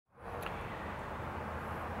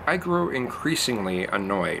I grow increasingly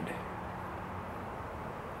annoyed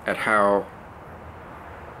at how,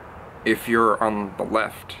 if you're on the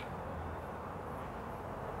left,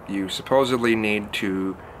 you supposedly need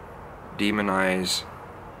to demonize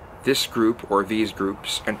this group or these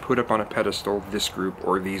groups and put up on a pedestal this group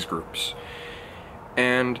or these groups.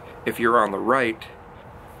 And if you're on the right,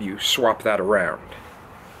 you swap that around.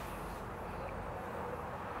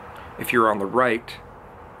 If you're on the right,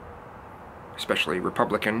 especially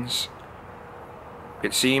Republicans,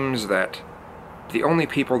 it seems that the only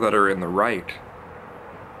people that are in the right,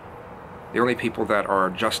 the only people that are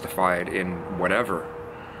justified in whatever,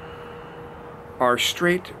 are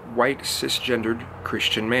straight, white, cisgendered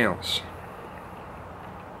Christian males.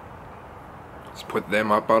 Let's put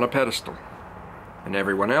them up on a pedestal. And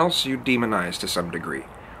everyone else you demonize to some degree,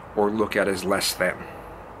 or look at as less than.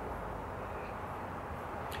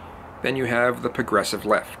 Then you have the progressive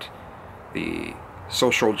left, the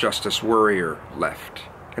social justice warrior left.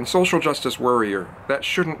 And social justice warrior, that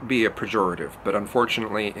shouldn't be a pejorative, but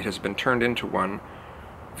unfortunately it has been turned into one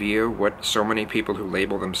via what so many people who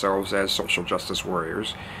label themselves as social justice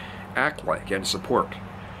warriors act like and support.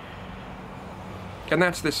 And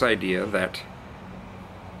that's this idea that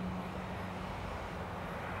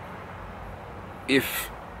if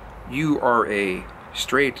you are a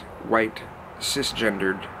straight, white,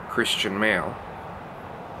 cisgendered Christian male,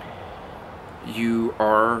 you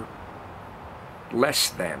are less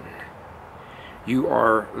than. You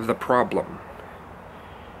are the problem.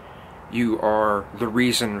 You are the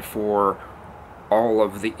reason for all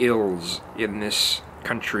of the ills in this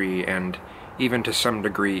country and even to some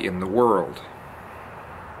degree in the world.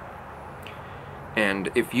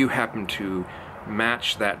 And if you happen to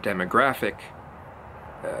match that demographic,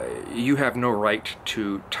 you have no right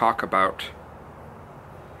to talk about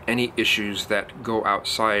any issues that go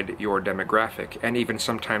outside your demographic, and even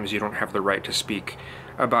sometimes you don't have the right to speak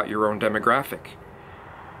about your own demographic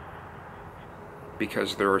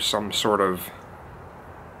because there is some sort of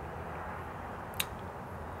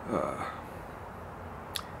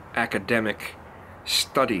academic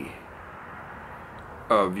study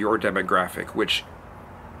of your demographic which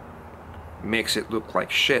makes it look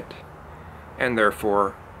like shit, and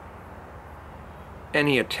therefore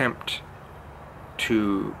any attempt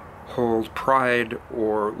to hold pride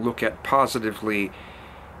or look at positively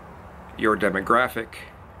your demographic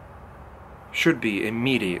should be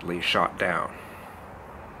immediately shot down.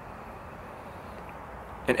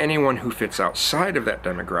 And anyone who fits outside of that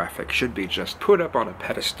demographic should be just put up on a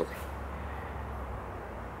pedestal.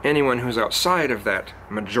 Anyone who's outside of that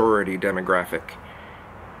majority demographic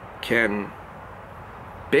can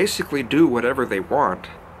basically do whatever they want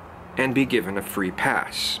and be given a free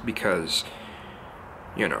pass because,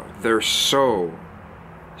 you know, they're so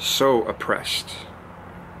oppressed.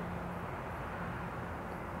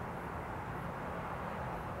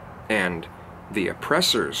 And the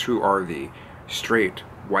oppressors, who are the straight,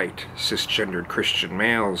 white, cisgendered Christian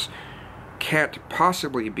males, can't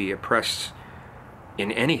possibly be oppressed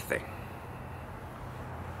in anything,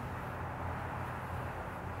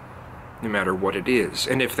 no matter what it is.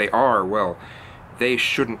 And if they are, well, they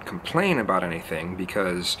shouldn't complain about anything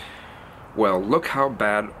because, well, look how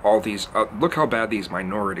bad these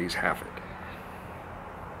minorities have it.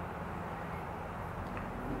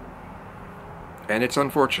 And it's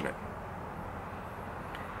unfortunate.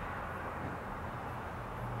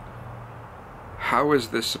 How is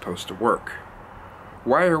this supposed to work?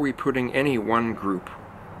 Why are we putting any one group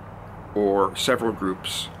or several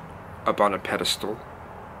groups up on a pedestal,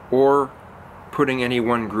 or putting any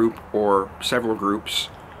one group or several groups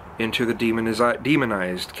into the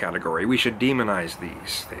demonized category? We should demonize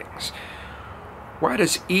these things. Why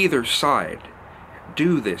does either side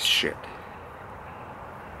do this shit?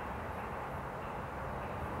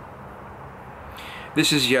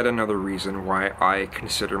 This is yet another reason why I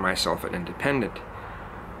consider myself an independent.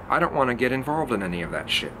 I don't want to get involved in any of that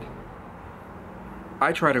shit.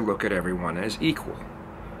 I try to look at everyone as equal,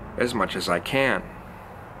 as much as I can.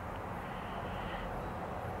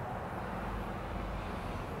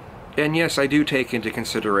 And yes, I do take into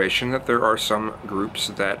consideration that there are some groups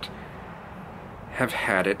that have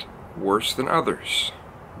had it worse than others.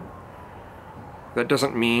 That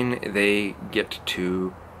doesn't mean they get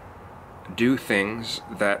to do things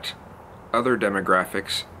that other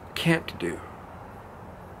demographics can't do.